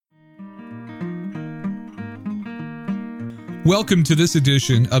Welcome to this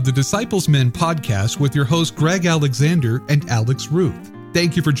edition of the Disciples Men podcast with your hosts Greg Alexander and Alex Ruth.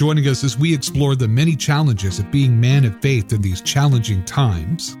 Thank you for joining us as we explore the many challenges of being man of faith in these challenging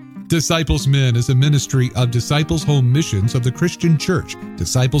times. Disciples Men is a ministry of Disciples Home Missions of the Christian Church,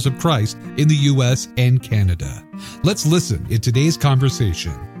 Disciples of Christ in the U.S. and Canada. Let's listen in today's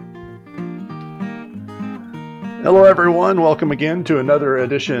conversation. Hello, everyone. Welcome again to another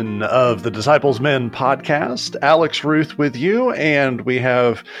edition of the Disciples Men podcast. Alex Ruth with you, and we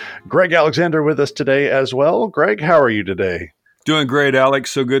have Greg Alexander with us today as well. Greg, how are you today? Doing great,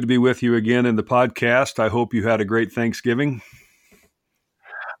 Alex. So good to be with you again in the podcast. I hope you had a great Thanksgiving.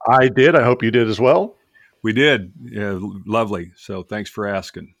 I did. I hope you did as well. We did. Yeah, lovely. So thanks for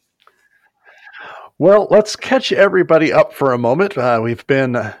asking. Well, let's catch everybody up for a moment. We've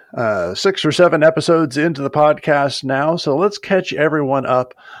been 6 or 7 episodes into the podcast now, so let's catch everyone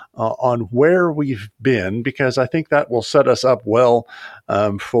up on where we've been, because I think that will set us up well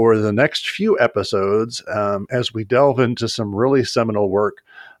for the next few episodes as we delve into some really seminal work,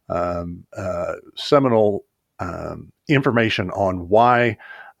 seminal information on why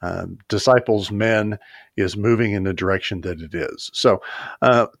Disciples Men is moving in the direction that it is. So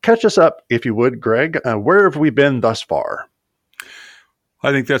catch us up, if you would, Greg. Where have we been thus far?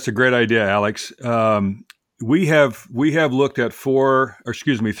 I think that's a great idea, Alex. We have looked at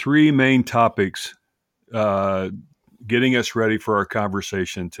 3 main topics getting us ready for our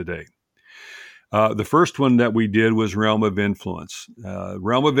conversation today. The first one that we did was realm of influence.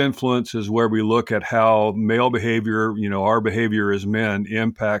 Realm of influence is where we look at how male behavior, our behavior as men,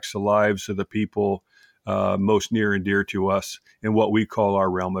 impacts the lives of the people most near and dear to us in what we call our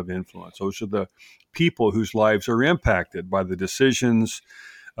realm of influence. Those are the people whose lives are impacted by the decisions,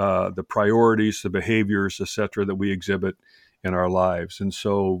 the priorities, the behaviors, etc., that we exhibit in our lives. And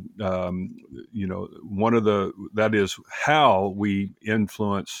so, that is how we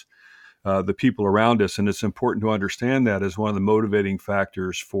influence the people around us. And it's important to understand that as one of the motivating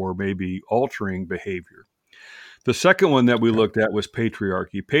factors for maybe altering behavior. The second one that we looked at was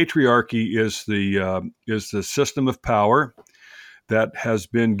patriarchy. Patriarchy is the system of power that has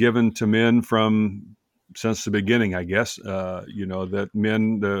been given to men since the beginning, I guess. That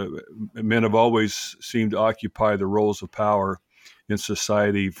men have always seemed to occupy the roles of power in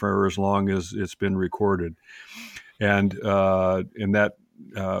society for as long as it's been recorded, and that.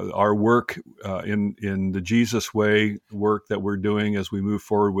 Our work in the Jesus way, work that we're doing as we move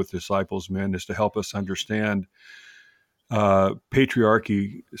forward with Disciples Men, is to help us understand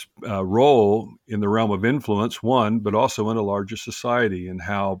patriarchy's role in the realm of influence, one, but also in a larger society, and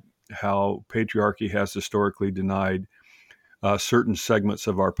how patriarchy has historically denied certain segments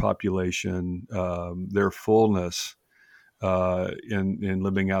of our population their fullness in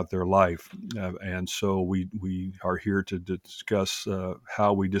living out their life. And so we are here to discuss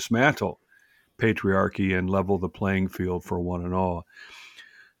how we dismantle patriarchy and level the playing field for one and all.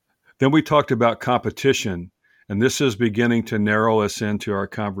 Then we talked about competition, and this is beginning to narrow us into our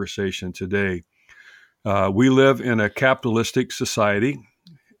conversation today. We live in a capitalistic society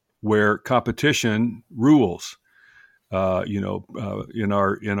where competition rules. In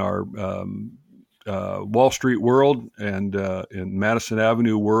our Wall Street world and in Madison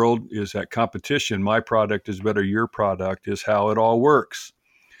Avenue world, is that competition, my product is better, your product, is how it all works.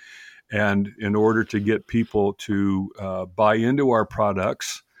 And in order to get people to buy into our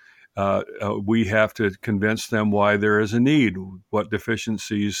products, we have to convince them why there is a need, what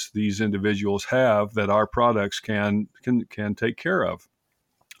deficiencies these individuals have that our products can take care of.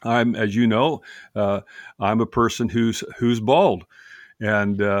 As you know, I'm a person who's bald,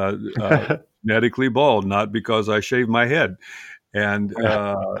 and genetically bald, not because I shave my head. And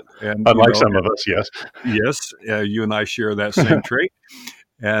unlike some of us, yes. Yes, you and I share that same trait.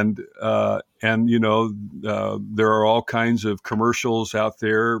 And there are all kinds of commercials out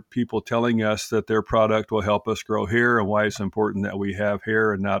there, people telling us that their product will help us grow hair and why it's important that we have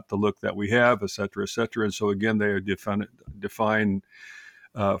hair and not the look that we have, et cetera, et cetera. And so again, they define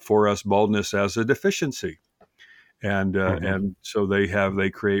for us baldness as a deficiency. And so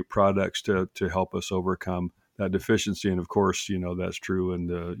they create products to help us overcome that deficiency. And of course, that's true in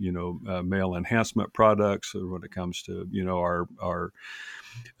the, male enhancement products, or when it comes to, our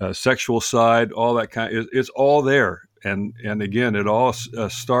sexual side, all that it's all there. And again, it all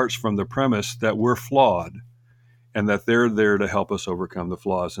starts from the premise that we're flawed and that they're there to help us overcome the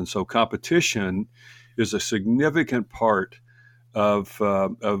flaws. And so competition is a significant part of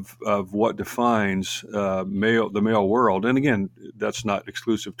what defines the male world. And again, that's not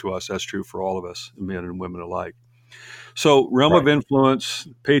exclusive to us. That's true for all of us, men and women alike. So realm of influence,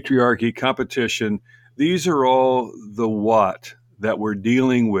 patriarchy, competition, these are all the what that we're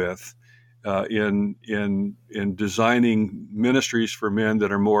dealing with in designing ministries for men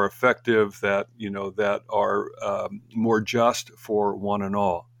that are more effective, that are more just for one and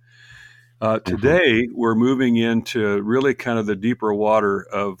all. Today, we're moving into really kind of the deeper water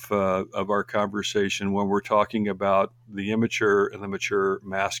of our conversation when we're talking about the immature and the mature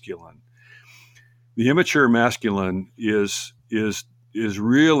masculine. The immature masculine is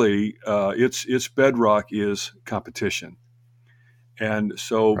really its bedrock is competition. And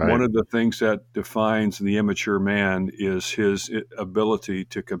so Right. one of the things that defines the immature man is his ability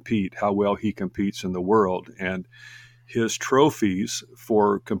to compete, how well he competes in the world. And his trophies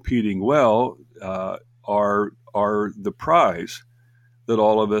for competing well are the prize that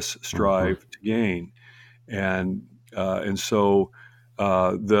all of us strive to gain. And so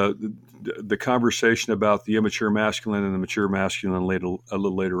the conversation about the immature masculine and the mature masculine a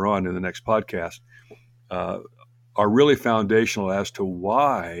little later on in the next podcast are really foundational as to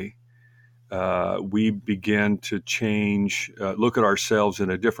why we begin to change, look at ourselves in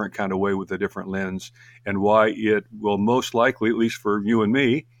a different kind of way with a different lens, and why it will most likely, at least for you and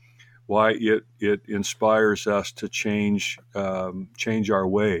me, why it inspires us to change our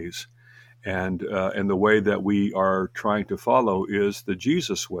ways. And the way that we are trying to follow is the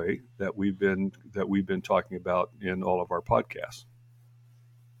Jesus way that we've been talking about in all of our podcasts.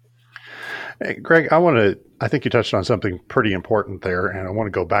 Hey, Greg, I think you touched on something pretty important there, and I want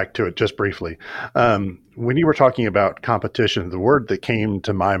to go back to it just briefly. When you were talking about competition, the word that came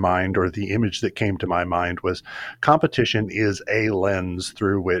to my mind, or the image that came to my mind, was competition is a lens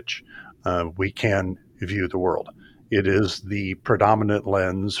through which we can view the world. It is the predominant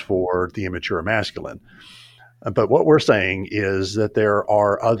lens for the immature masculine. But what we're saying is that there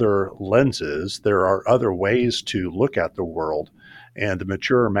are other lenses, there are other ways to look at the world, and the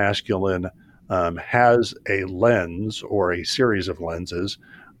mature masculine has a lens or a series of lenses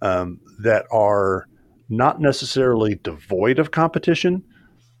that are not necessarily devoid of competition,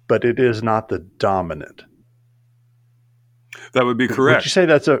 but it is not the dominant. That would be correct. Would you say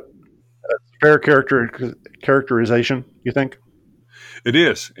that's a fair characterization, you think? It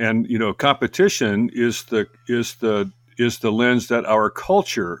is. And, competition is the lens that our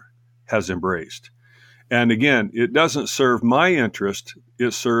culture has embraced. And again, it doesn't serve my interest.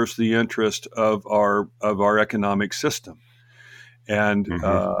 It serves the interest of our economic system. And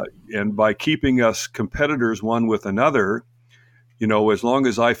and by keeping us competitors one with another, as long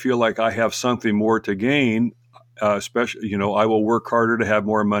as I feel like I have something more to gain, especially, I will work harder to have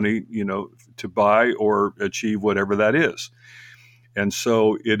more money, to buy or achieve whatever that is. And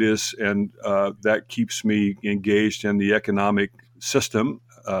so it is, and that keeps me engaged in the economic system,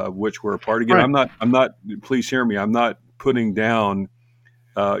 which we're a part of. Again, Right. I'm not. Please hear me. I'm not putting down,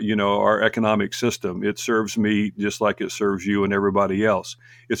 our economic system. It serves me just like it serves you and everybody else.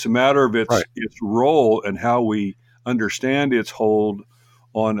 It's a matter of its role and how we understand its hold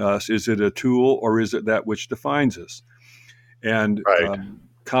on us. Is it a tool, or is it that which defines us? And Right.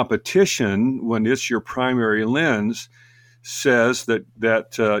 competition, when it's your primary lens, says that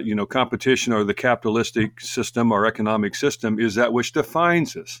competition, or the capitalistic system, our economic system, is that which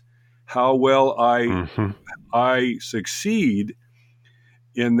defines us. How well I succeed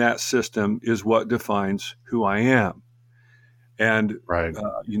in that system is what defines who I am. And Right.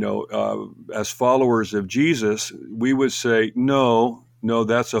 As followers of Jesus, we would say, no,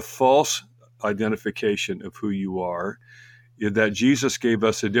 that's a false identification of who you are. That Jesus gave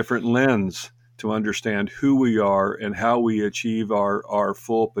us a different lens to understand who we are and how we achieve our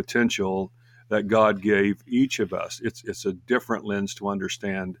full potential that God gave each of us. It's a different lens to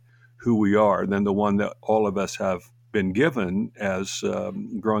understand who we are than the one that all of us have been given as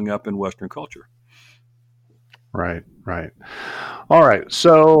growing up in Western culture. Right. All right.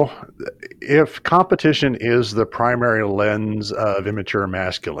 So if competition is the primary lens of immature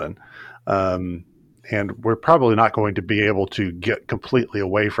masculine, and we're probably not going to be able to get completely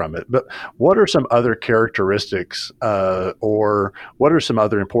away from it, but what are some other characteristics or what are some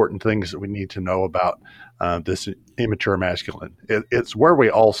other important things that we need to know about this immature masculine? It's where we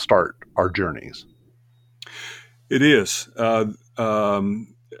all start our journeys. It is.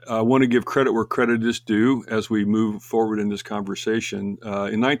 I want to give credit where credit is due as we move forward in this conversation.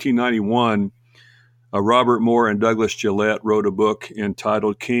 In 1991, Robert Moore and Douglas Gillette wrote a book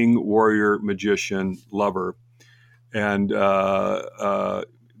entitled King, Warrior, Magician, Lover, and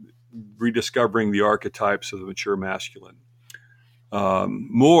rediscovering the archetypes of the mature masculine.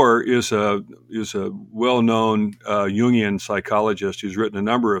 Moore is a well-known Jungian psychologist who's written a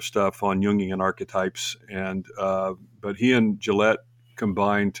number of stuff on Jungian archetypes, but he and Gillette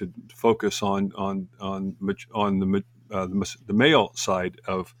combined to focus on the male side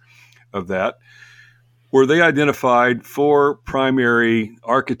of that, where they identified 4 primary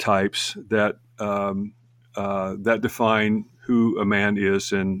archetypes that that define who a man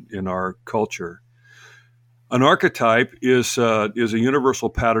is in our culture. An archetype is a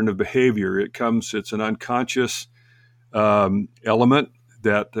universal pattern of behavior. It's an unconscious element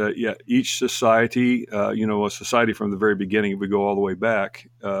that each society, a society from the very beginning, if we go all the way back,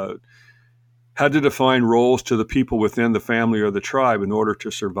 had to define roles to the people within the family or the tribe in order to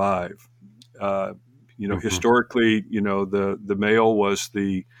survive. Historically, the male was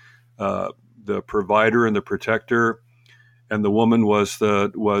the provider and the protector, and the woman was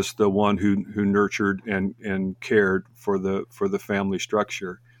the one who nurtured and cared for the family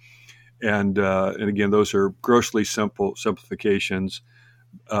structure. And again, those are grossly simplifications,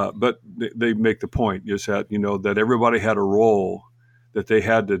 but they make the point is that that everybody had a role that they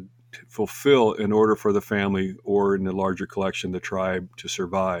had to fulfill in order for the family, or in the larger collection, the tribe, to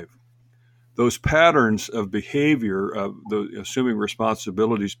survive. Those patterns of behavior, of the assuming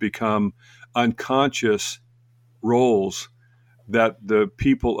responsibilities, become unconscious roles that the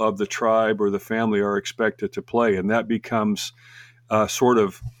people of the tribe or the family are expected to play, and that becomes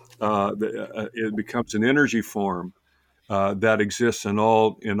it becomes an energy form that exists in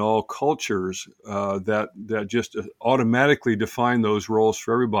all cultures that just automatically define those roles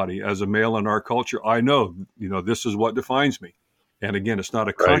for everybody. As a male in our culture, I know this is what defines me, and again, it's not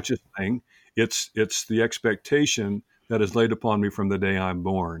a conscious thing. It's the expectation that is laid upon me from the day I'm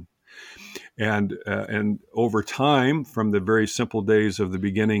born. And over time, from the very simple days of the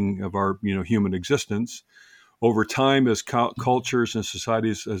beginning of our human existence, over time, as cultures and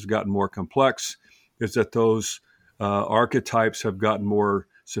societies has gotten more complex, is that those archetypes have gotten more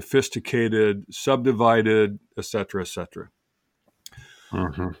sophisticated, subdivided, et cetera, et cetera.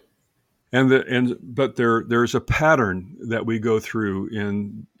 Mm-hmm. But there's a pattern that we go through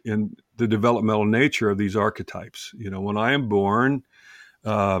in the developmental nature of these archetypes. When I am born,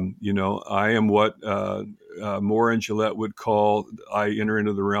 I am what Moore and Gillette would call, I enter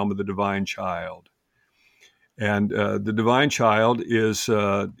into the realm of the divine child. And the divine child is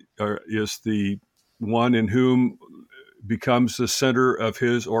the one in whom becomes the center of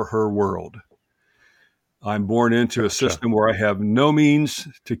his or her world. I'm born into a system where I have no means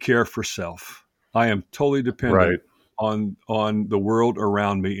to care for self. I am totally dependent on the world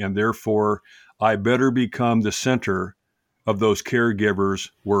around me, and therefore I better become the center of those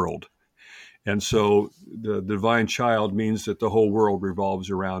caregivers' world. And so the divine child means that the whole world revolves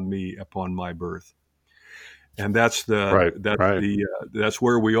around me upon my birth. And that's that's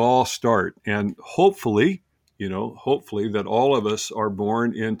where we all start. And hopefully that all of us are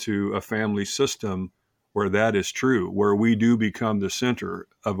born into a family system where that is true, where we do become the center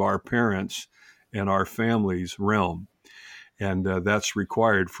of our parents and our family's realm. And that's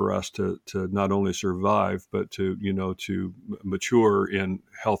required for us to not only survive, but to mature in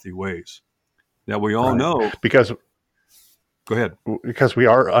healthy ways. Now, we all know because. Go ahead. Because we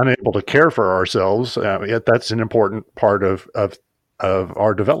are unable to care for ourselves. That's an important part of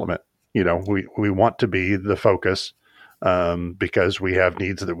our development. We want to be the focus because we have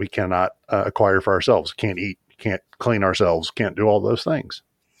needs that we cannot acquire for ourselves. Can't eat, can't clean ourselves, can't do all those things.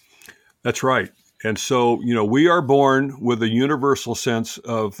 That's right. And so, we are born with a universal sense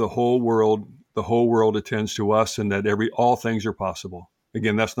of the whole world. The whole world attends to us, and that all things are possible.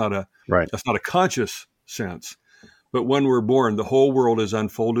 Again, that's not a conscious sense. But when we're born, the whole world is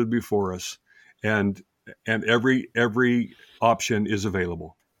unfolded before us, and every option is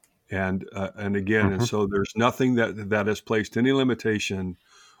available, and again, and so there's nothing that has placed any limitation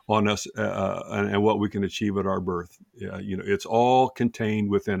on us and what we can achieve at our birth. It's all contained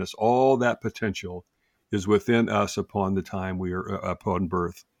within us. All that potential is within us upon the time we are upon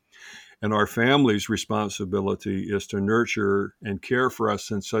birth, and our family's responsibility is to nurture and care for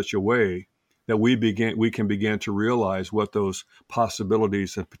us in such a way that we can begin to realize what those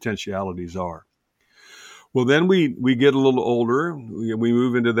possibilities and potentialities are. Well, then we get a little older. We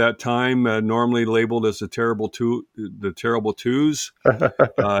move into that time normally labeled as the terrible twos.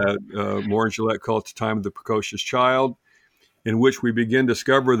 Moore and Gillette call it the time of the precocious child, in which we begin to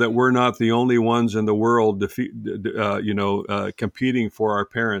discover that we're not the only ones in the world competing for our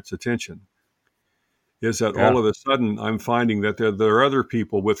parents' attention. Is that all of a sudden I'm finding that there are other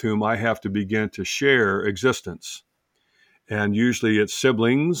people with whom I have to begin to share existence. And usually it's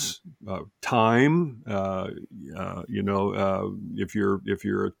siblings, time, if you're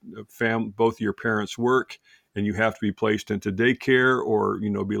a both of your parents work and you have to be placed into daycare or,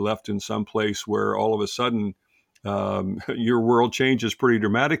 be left in some place where all of a sudden your world changes pretty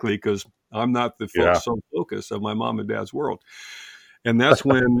dramatically because I'm not the Yeah. sole focus of my mom and dad's world. And that's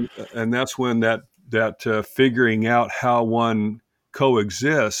when that figuring out how one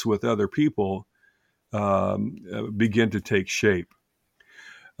coexists with other people begin to take shape.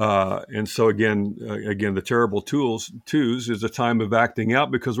 And so again, the terrible twos is a time of acting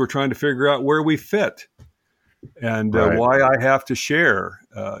out because we're trying to figure out where we fit and Right. why I have to share,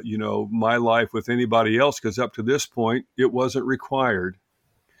 my life with anybody else, because up to this point it wasn't required.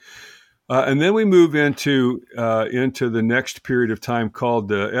 And then we move into the next period of time called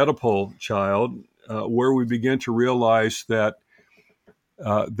the Oedipal child, where we begin to realize that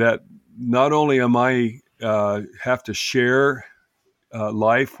not only am I have to share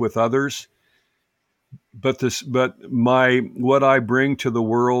life with others, but what I bring to the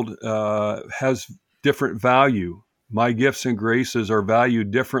world has different value. My gifts and graces are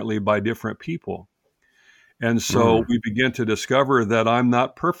valued differently by different people, and so we begin to discover that I'm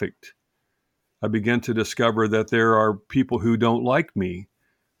not perfect. I begin to discover that there are people who don't like me,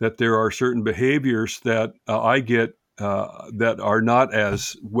 that there are certain behaviors that I get that are not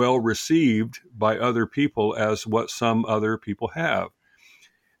as well received by other people as what some other people have.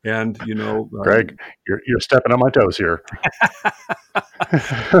 And, Greg, you're stepping on my toes here.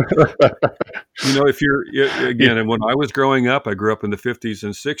 if you're, again, and when I was growing up, I grew up in the 50s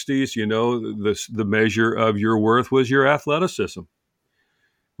and 60s, the measure of your worth was your athleticism.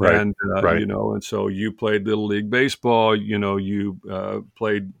 Right. And, Right. and so you played Little League Baseball, you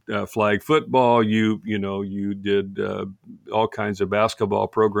played flag football, you did all kinds of basketball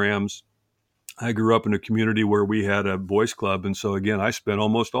programs. I grew up in a community where we had a boys club. And so, again, I spent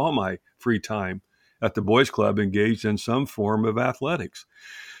almost all my free time at the boys club engaged in some form of athletics.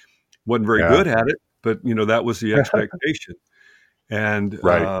 Wasn't very Yeah. good at it, but, that was the expectation. And,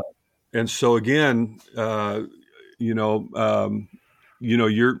 Right. and so again,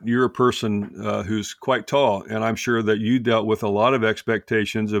 you're a person who's quite tall, and I'm sure that you dealt with a lot of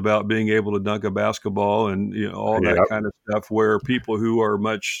expectations about being able to dunk a basketball and all that Yep. kind of stuff, where people who are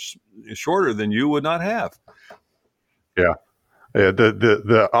much shorter than you would not have. Yeah.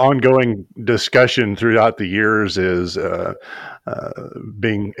 The ongoing discussion throughout the years is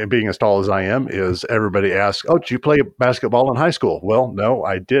being as tall as I am is everybody asks, "Oh, did you play basketball in high school?" Well, no,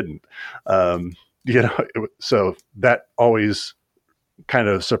 I didn't. So that always kind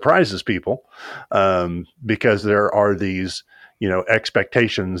of surprises people because there are these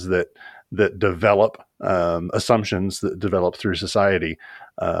expectations that develop, assumptions that develop through society,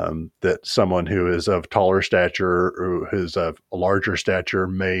 that someone who is of taller stature or who is of a larger stature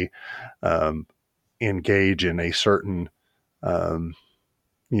may engage in a certain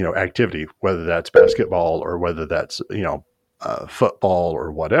activity, whether that's basketball or whether that's football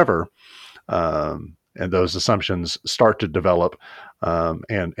or whatever. And those assumptions start to develop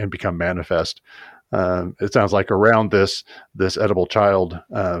and become manifest. It sounds like around this edible child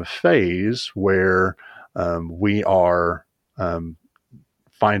phase where we are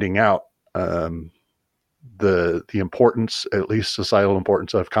finding out the importance, at least societal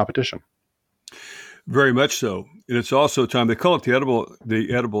importance, of competition. Very much so. And it's also a time, they call it the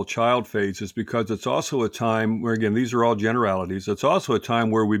edible child phase, is because it's also a time where, again, these are all generalities. It's also a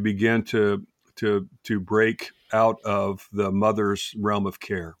time where we begin to break out of the mother's realm of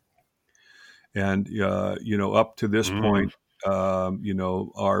care. And, up to this point, our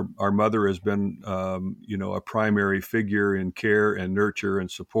mother has been, a primary figure in care and nurture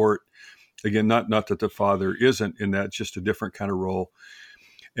and support. Again, not that the father isn't in that, just a different kind of role.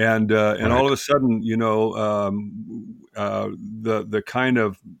 And Right. all of a sudden, the kind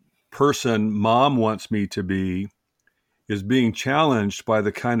of person mom wants me to be is being challenged by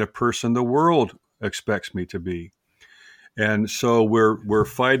the kind of person the world expects me to be. And so we're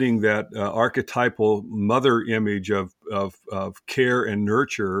fighting that archetypal mother image of care and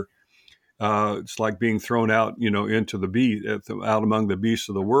nurture. It's like being thrown out, into out among the beasts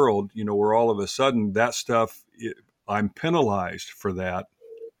of the world. Where all of a sudden that stuff, I'm penalized for that,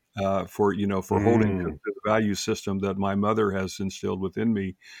 for holding to the value system that my mother has instilled within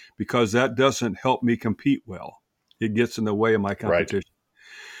me, because that doesn't help me compete well. It gets in the way of my competition. Right.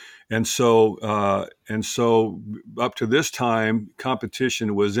 And so up to this time,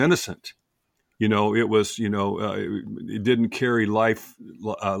 competition was innocent. It was, it didn't carry kind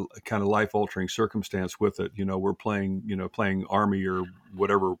of life altering circumstance with it. We're playing Army or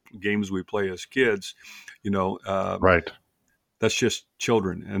whatever games we play as kids, Right. That's just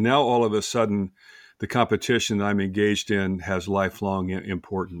children. And now all of a sudden, the competition I'm engaged in has lifelong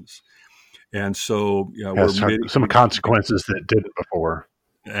importance. And so some consequences that didn't before.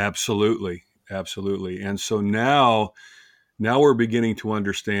 Absolutely. Absolutely. And so now we're beginning to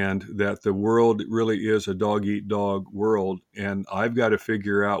understand that the world really is a dog eat dog world. And I've got to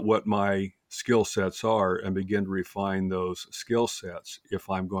figure out what my skill sets are and begin to refine those skill sets if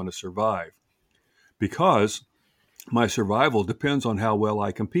I'm going to survive. Because my survival depends on how well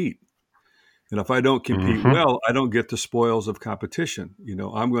I compete. And if I don't compete Mm-hmm. well, I don't get the spoils of competition.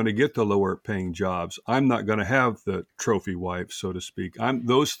 I'm going to get the lower paying jobs. I'm not going to have the trophy wife, so to speak.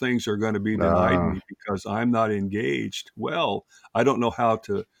 Those things are going to be denied Uh, me because I'm not engaged well. I don't know how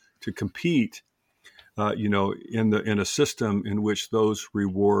to compete, in a system in which those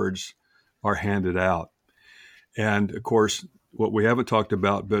rewards are handed out. And of course, what we haven't talked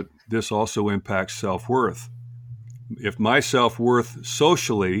about, but this also impacts self-worth. If my self-worth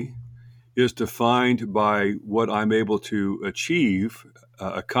socially is defined by what I'm able to achieve,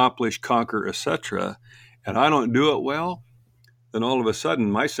 accomplish, conquer, etc., and I don't do it well, then all of a sudden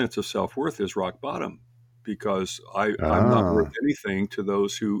my sense of self-worth is rock bottom because I'm not worth ah, anything to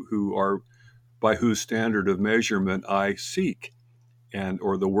those who are by whose standard of measurement I seek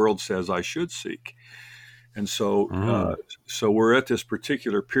or the world says I should seek. And mm, so we're at this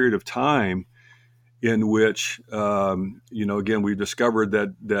particular period of time in which, again, we discovered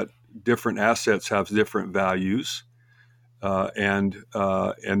that different assets have different values, and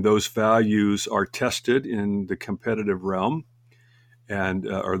those values are tested in the competitive realm, and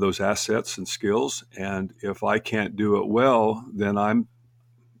are those assets and skills. And if I can't do it well, then I'm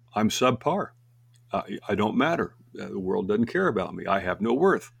subpar. I don't matter. The world doesn't care about me. I have no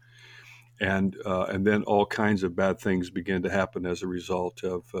worth. And then all kinds of bad things begin to happen as a result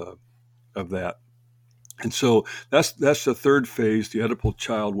of that. And so that's the third phase, the Oedipal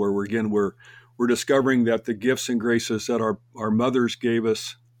child, where we're discovering that the gifts and graces that our mothers gave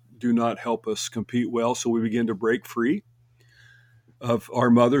us do not help us compete well. So we begin to break free of our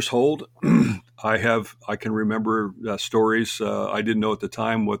mother's hold. I can remember stories. I didn't know at the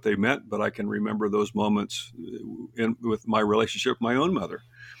time what they meant, but I can remember those moments with my relationship with my own mother,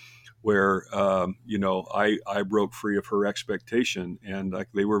 where I broke free of her expectation, and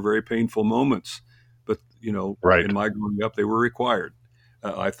they were very painful moments. But right. in my growing up, they were required.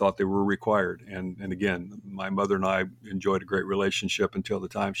 I thought they were required, and again, my mother and I enjoyed a great relationship until the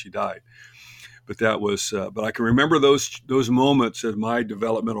time she died. But that was. But I can remember those moments of my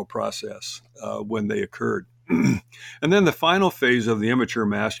developmental process when they occurred. And then the final phase of the immature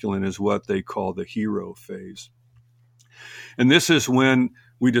masculine is what they call the hero phase, and this is when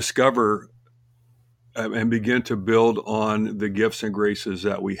we discover and begin to build on the gifts and graces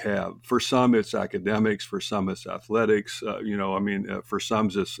that we have. For some, it's academics. For some, it's athletics. For some,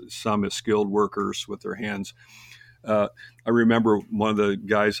 it's skilled workers with their hands. I remember one of the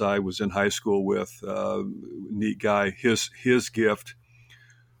guys I was in high school with, neat guy. His gift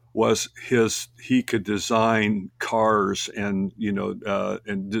was he could design cars and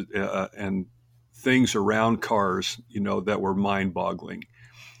and things around cars, that were mind-boggling.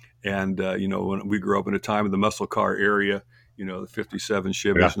 And, when we grew up in a time of the muscle car area, the 57 Yeah.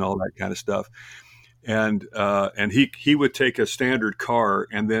 Chevys and all that kind of stuff. And he would take a standard car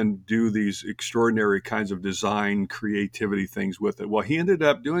and then do these extraordinary kinds of design creativity things with it. Well, he ended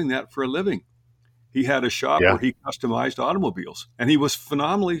up doing that for a living. He had a shop Yeah. where he customized automobiles, and he was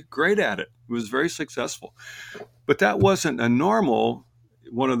phenomenally great at it. He was very successful. But that wasn't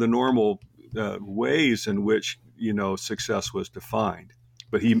one of the normal ways in which success was defined.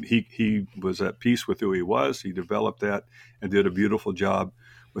 But he was at peace with who he was. He developed that and did a beautiful job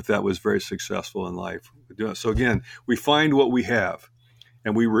with that. Was very successful in life. So again, we find what we have,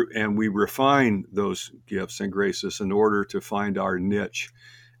 and we refine those gifts and graces in order to find our niche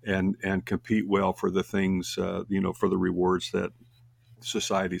and compete well for the things for the rewards that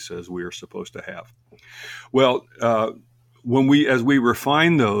society says we are supposed to have. Well, as we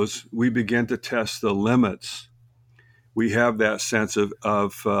refine those, we begin to test the limits. We have that sense of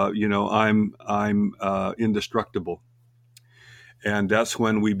I'm indestructible, and that's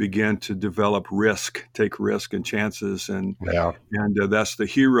when we begin to develop take risk and chances, and Yeah. that's the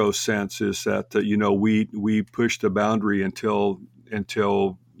hero sense. Is that we push the boundary until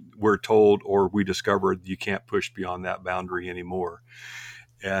we're told or we discover you can't push beyond that boundary anymore.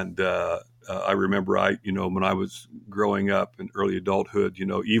 And I remember when I was growing up in early adulthood,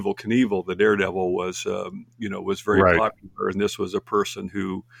 Evel Knievel, the daredevil, was very Right. popular, and this was a person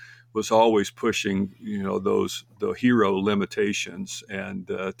who was always pushing the hero limitations, and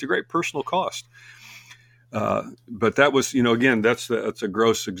to great personal cost. But that was again that's a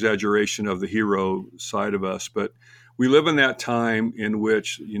gross exaggeration of the hero side of us. But we live in that time in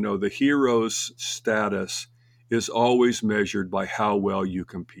which the hero's status is always measured by how well you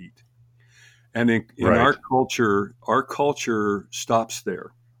compete. And in Right. our culture stops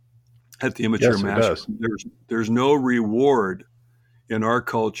there. At the Immature Yes, it does. Masculine, there's no reward in our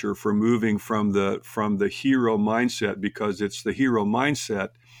culture for moving from the hero mindset, because it's the hero mindset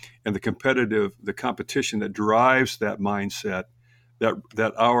and the competition that drives that mindset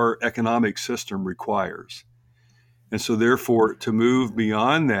that our economic system requires. And so therefore, to move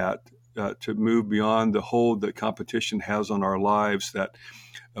beyond that, to move beyond the hold that competition has on our lives, that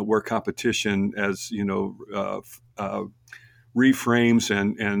where competition, as reframes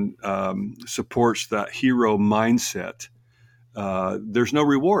and supports that hero mindset, there's no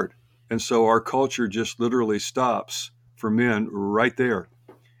reward. And so our culture just literally stops for men right there.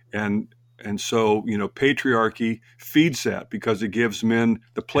 And so, patriarchy feeds that, because it gives men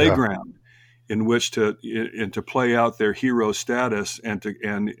the Yeah. playground in which to play out their hero status and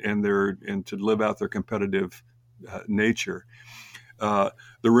to live out their competitive nature. The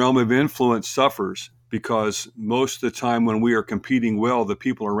realm of influence suffers because most of the time when we are competing well, the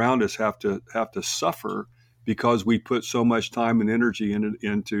people around us have to suffer, because we put so much time and energy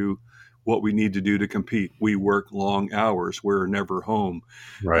into what we need to do to compete. We work long hours. We're never home.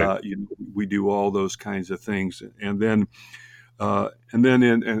 Right. We do all those kinds of things, and then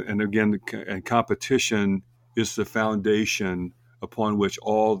again, and competition is the foundation upon which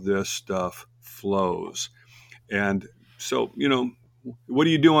all this stuff flows. And so, what do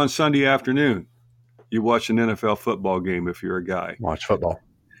you do on Sunday afternoon? You watch an NFL football game if you're a guy. Watch football.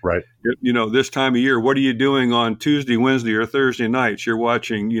 Right. This time of year, what are you doing on Tuesday, Wednesday, or Thursday nights? You're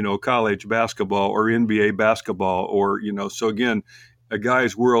watching, college basketball or NBA basketball, or, so again, a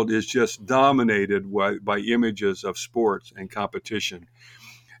guy's world is just dominated by images of sports and competition.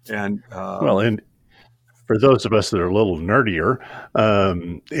 And Well, and for those of us that are a little nerdier,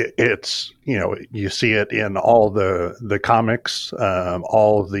 it's, you see it in all the comics,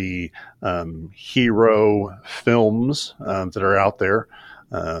 all the hero films that are out there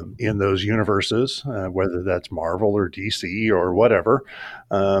in those universes, whether that's Marvel or DC or whatever,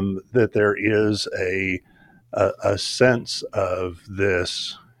 that there is a sense of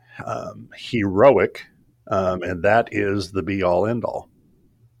this heroic, and that is the be all end all.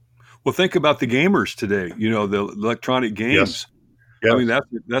 well, think about the gamers today. The electronic games. Yes. I mean,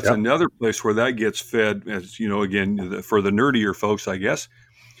 that's Yep. another place where that gets fed. As again, for the nerdier folks, I guess,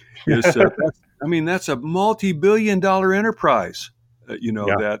 is that's a multi-billion-dollar enterprise.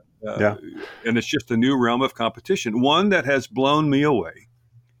 Yeah. That, Yeah. and it's just a new realm of competition, one that has blown me away.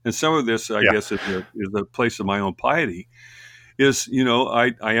 And some of this, I Yeah. guess, is a place of my own piety. Is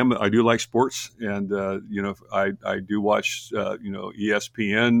I do like sports, and I do watch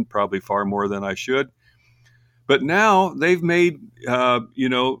ESPN probably far more than I should. But now they've made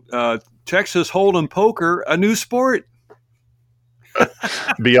Texas Hold'em poker a new sport.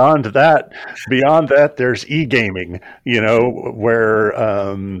 Beyond that, there's e-gaming,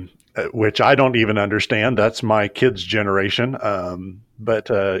 where which I don't even understand. That's my kids' generation. But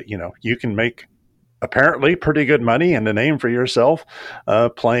you can make apparently pretty good money and a name for yourself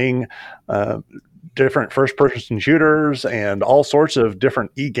playing different first-person shooters and all sorts of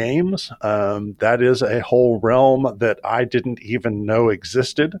different e-games. That is a whole realm that I didn't even know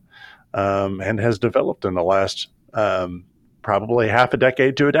existed, and has developed in the last probably half a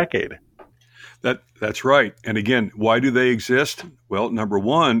decade to a decade. That's right. And again, why do they exist? Well, number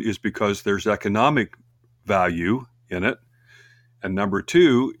one is because there's economic value in it. And number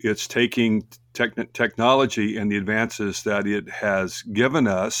two, it's taking technology and the advances that it has given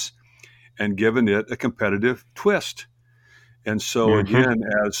us and given it a competitive twist. And so again,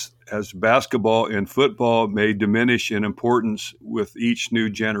 as basketball and football may diminish in importance with each new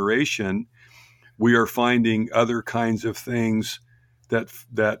generation, we are finding other kinds of things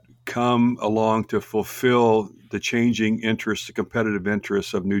that come along to fulfill the changing interests, the competitive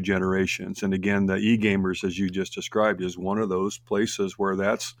interests of new generations. And again, the e-gamers, as you just described, is one of those places where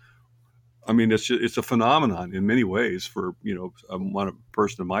it's a phenomenon in many ways for, one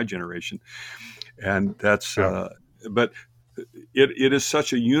person of my generation. And that's, but it is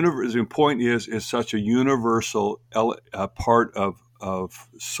such a universal, the point is such a universal part of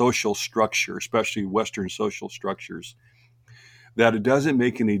social structure, especially Western social structures, that it doesn't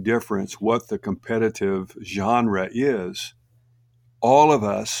make any difference what the competitive genre is. All of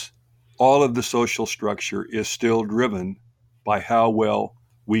us, all of the social structure is still driven by how well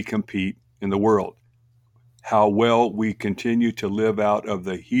we compete in the world, how well we continue to live out of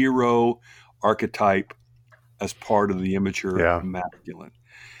the hero archetype as part of the immature masculine.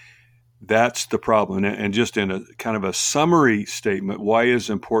 That's the problem. And just in a kind of a summary statement, why is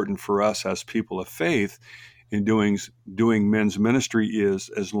it important for us as people of faith in doing men's ministry is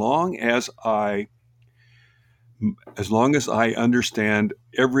as long as I understand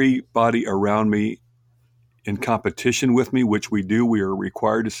everybody around me in competition with me, which we do, we are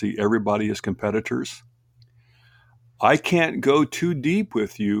required to see everybody as competitors. I can't go too deep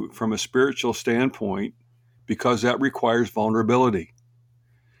with you from a spiritual standpoint because that requires vulnerability.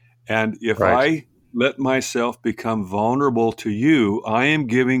 And if Right. I let myself become vulnerable to you, I am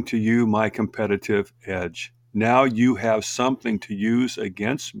giving to you my competitive edge. Now you have something to use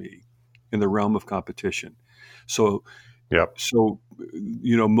against me in the realm of competition. So, Yep.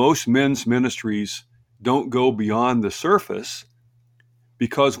 most men's ministries don't go beyond the surface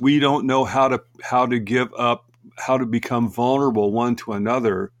because we don't know how to give up, how to become vulnerable one to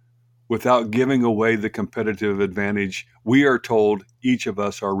another without giving away the competitive advantage we are told each of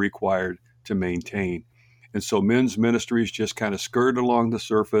us are required to maintain. And so men's ministries just kind of skirt along the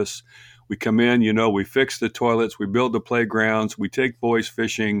surface. We come in, we fix the toilets, we build the playgrounds, we take boys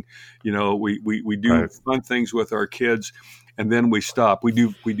fishing, we do Right. fun things with our kids, and then we stop.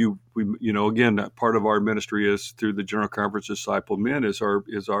 Again, part of our ministry is through the General Conference Disciple Men is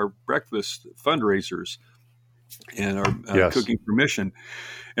our breakfast fundraisers and our Yes. cooking for mission.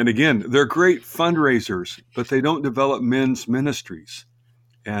 And again, they're great fundraisers, but they don't develop men's ministries.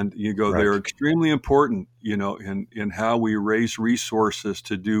 And Right. they're extremely important, in how we raise resources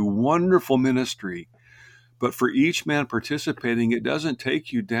to do wonderful ministry. But for each man participating, it doesn't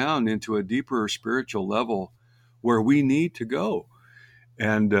take you down into a deeper spiritual level where we need to go.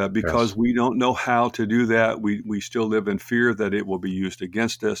 And because Yes. we don't know how to do that, we still live in fear that it will be used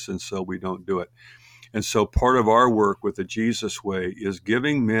against us, and so we don't do it. And so part of our work with the Jesus Way is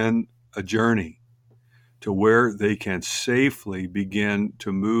giving men a journey to where they can safely begin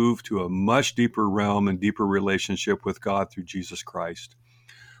to move to a much deeper realm and deeper relationship with God through Jesus Christ,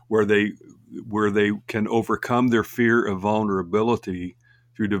 where they can overcome their fear of vulnerability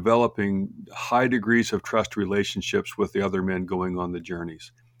through developing high degrees of trust relationships with the other men going on the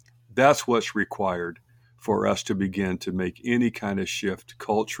journeys. That's what's required for us to begin to make any kind of shift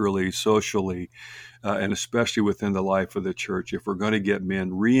culturally, socially, and especially within the life of the church, if we're going to get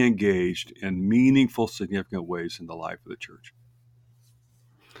men re-engaged in meaningful, significant ways in the life of the church.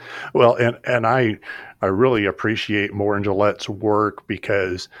 Well, and I really appreciate Moore and Gillette's work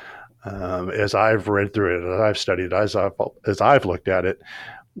because as I've read through it, as I've studied, as I've looked at it,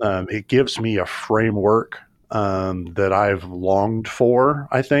 it gives me a framework that I've longed for.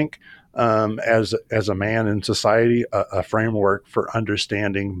 I think as a man in society, a framework for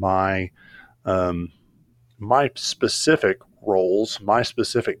understanding my specific roles, my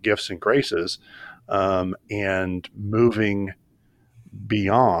specific gifts and graces, and moving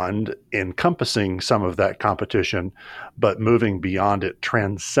beyond encompassing some of that competition, but moving beyond it,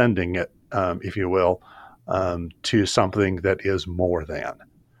 transcending it, if you will, to something that is more than.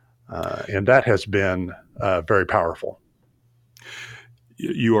 And that has been very powerful.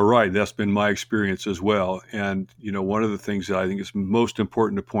 You are right. That's been my experience as well. And, one of the things that I think is most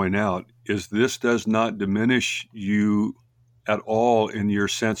important to point out is this does not diminish you at all in your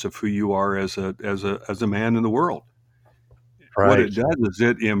sense of who you are as a man in the world. Right. What it does is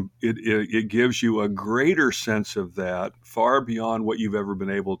it gives you a greater sense of that, far beyond what you've ever been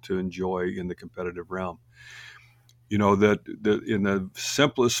able to enjoy in the competitive realm. That in the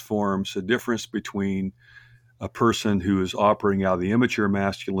simplest forms, the difference between a person who is operating out of the immature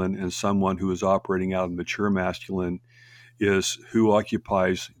masculine and someone who is operating out of the mature masculine is who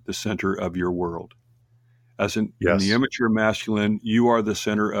occupies the center of your world. As in the Yes. immature masculine, you are the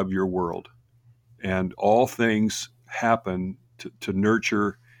center of your world, and all things happen to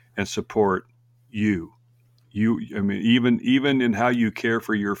nurture and support you. Even in how you care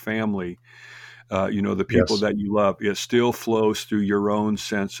for your family, the people Yes. that you love, it still flows through your own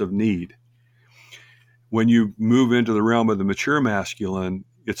sense of need. When you move into the realm of the mature masculine,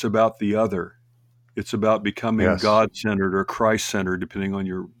 it's about the other. It's about becoming Yes. God-centered or Christ-centered, depending on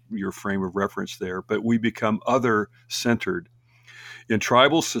your frame of reference there. But we become other-centered. In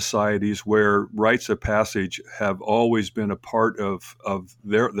tribal societies where rites of passage have always been a part of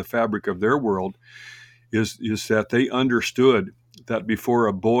the fabric of their world, is that they understood that before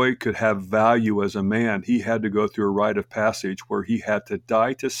a boy could have value as a man, he had to go through a rite of passage where he had to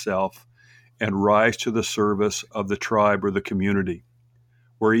die to self and rise to the service of the tribe or the community,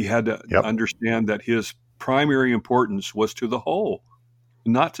 where he had to Yep. understand that his primary importance was to the whole,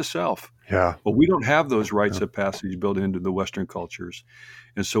 not to self. Yeah. Well, we don't have those rites of passage built into the Western cultures.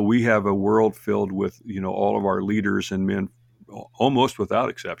 And so we have a world filled with, all of our leaders and men, almost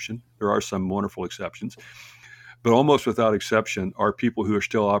without exception. There are some wonderful exceptions, but almost without exception are people who are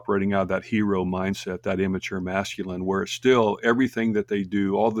still operating out of that hero mindset, that immature masculine, where it's still everything that they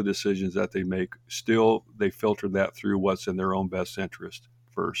do, all the decisions that they make, still they filter that through what's in their own best interest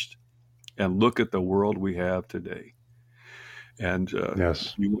first. And look at the world we have today. And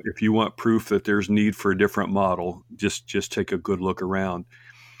Yes. if you want proof that there's need for a different model, just take a good look around.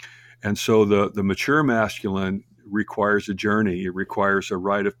 And so the mature masculine requires a journey. It requires a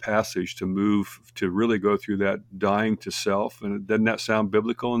rite of passage to move, to really go through that dying to self. And doesn't that sound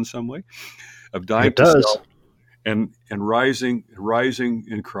biblical in some way? Of dying It to does. self and rising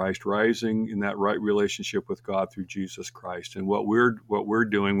in Christ, rising in that right relationship with God through Jesus Christ. And what we're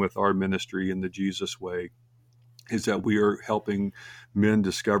doing with our ministry in the Jesus Way is that we are helping men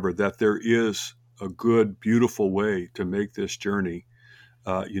discover that there is a good, beautiful way to make this journey,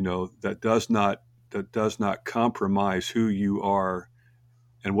 that does not compromise who you are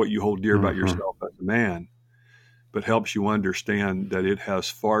and what you hold dear about yourself as a man, but helps you understand that it has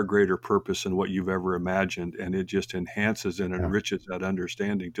far greater purpose than what you've ever imagined, and it just enhances and enriches that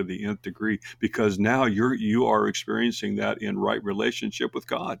understanding to the nth degree, because now you are experiencing that in right relationship with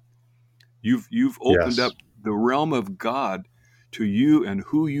God. You've opened up the realm of God to you and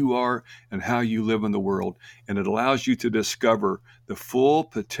who you are and how you live in the world. And it allows you to discover the full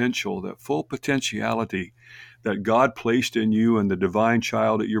potential, that full potentiality that God placed in you and the divine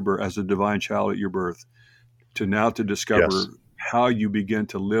child at your birth, as a divine child at your birth, to discover how you begin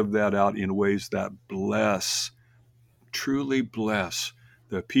to live that out in ways that truly bless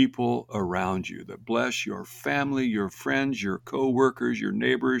the people around you, that bless your family, your friends, your coworkers, your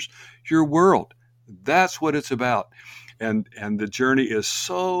neighbors, your world. That's what it's about. And the journey is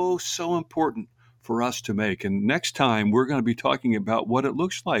so important for us to make. And next time we're going to be talking about what it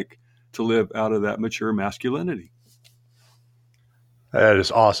looks like to live out of that mature masculinity. That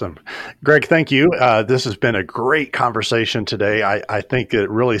is awesome. Greg, thank you. This has been a great conversation today. I think it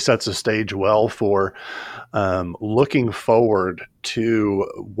really sets the stage well for looking forward to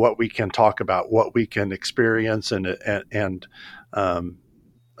what we can talk about, what we can experience, and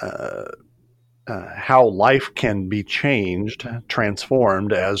how life can be changed,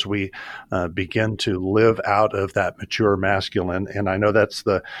 transformed as we begin to live out of that mature masculine. And I know that's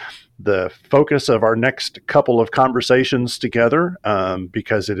the focus of our next couple of conversations together,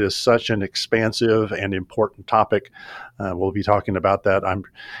 because it is such an expansive and important topic. We'll be talking about that.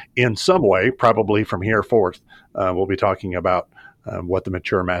 In some way, probably from here forth, we'll be talking about what the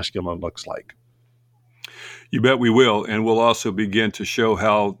mature masculine looks like. You bet we will. And we'll also begin to show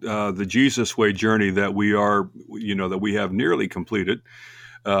how the Jesus Way journey that we have nearly completed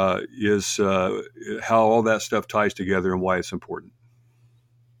is how all that stuff ties together and why it's important.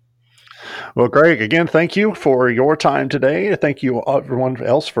 Well, Greg, again, thank you for your time today. Thank you, everyone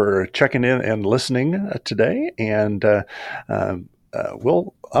else, for checking in and listening today. And I'm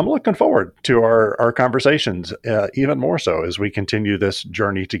looking forward to our conversations even more so as we continue this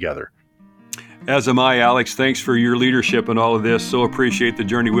journey together. As am I, Alex. Thanks for your leadership in all of this. So appreciate the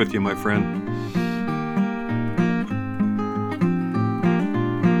journey with you, my friend.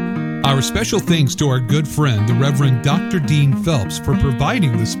 Our special thanks to our good friend, the Reverend Dr. Dean Phelps, for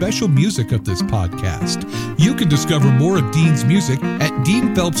providing the special music of this podcast. You can discover more of Dean's music at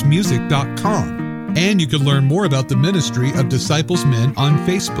deanphelpsmusic.com. And you can learn more about the ministry of Disciples Men on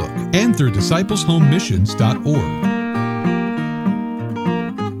Facebook and through discipleshomemissions.org.